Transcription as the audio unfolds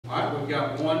All right, we've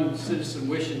got one citizen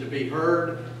wishing to be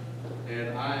heard,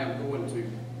 and I am going to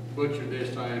butcher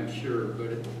this, I am sure,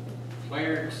 but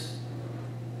Clarence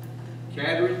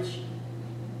Cadridge, is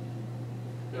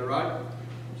that right,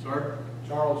 sir?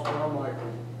 Charles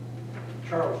Carmichael.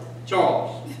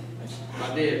 Charles,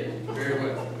 I did, very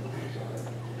well.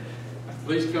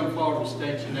 Please come forward and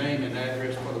state your name and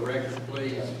address for the record,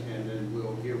 please, and then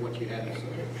we'll hear what you have to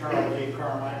say. Charles E.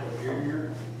 Carmichael Jr.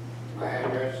 My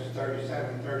address is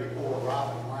 3734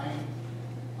 Robin Lane.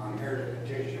 I'm here to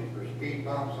petition for speed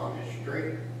bumps on this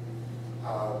street.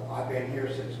 I've been here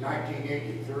since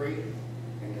 1983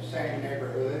 in the same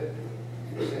neighborhood.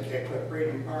 And since they put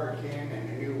Freedom Park in and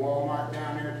the new Walmart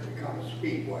down there, it's become a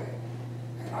speedway.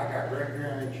 And I got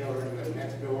great-grandchildren living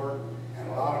next door and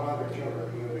a lot of other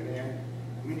children moving in.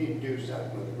 We need to do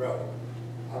something with the road.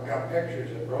 I've got pictures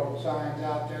of road signs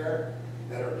out there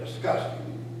that are disgusting.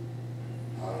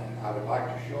 I would like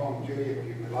to show them to you if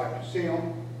you would like to see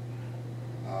them.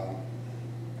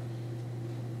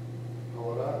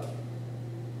 Pull it up.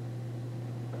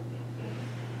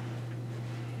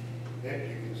 If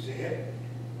you can see it.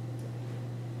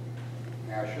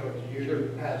 Now I'll show it to you, Sure.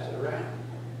 Pass it around.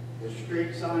 The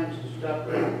street signs and stuff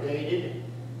are outdated.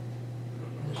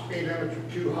 The speed limits are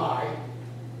too high.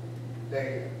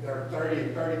 They're 30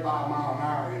 and 35 mile an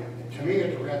hour, and to me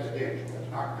it's residential,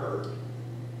 it's not curved.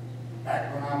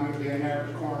 Back when I moved in there, it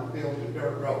was cornfields and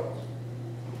dirt roads.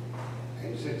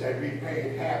 And since they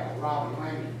repaved half of Robin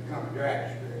Lane, it's become a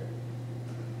drag strip.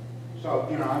 So,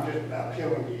 you know, I'm just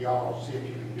appealing to y'all to see if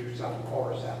you can do something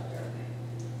for us out there.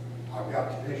 I've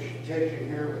got the petition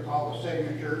here with all the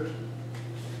signatures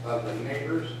of the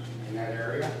neighbors in that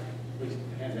area. Please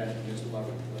hand that to Ms.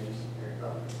 Lovett, please. There you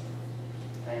go.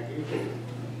 Thank you.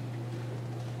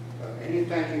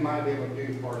 Anything you might be able to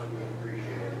do for us, we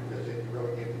appreciate it, because it's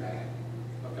really getting bad.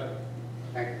 Okay.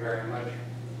 Thank you very much.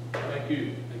 Thank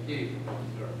you. Thank you.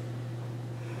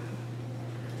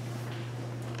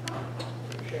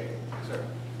 Appreciate it. Sir.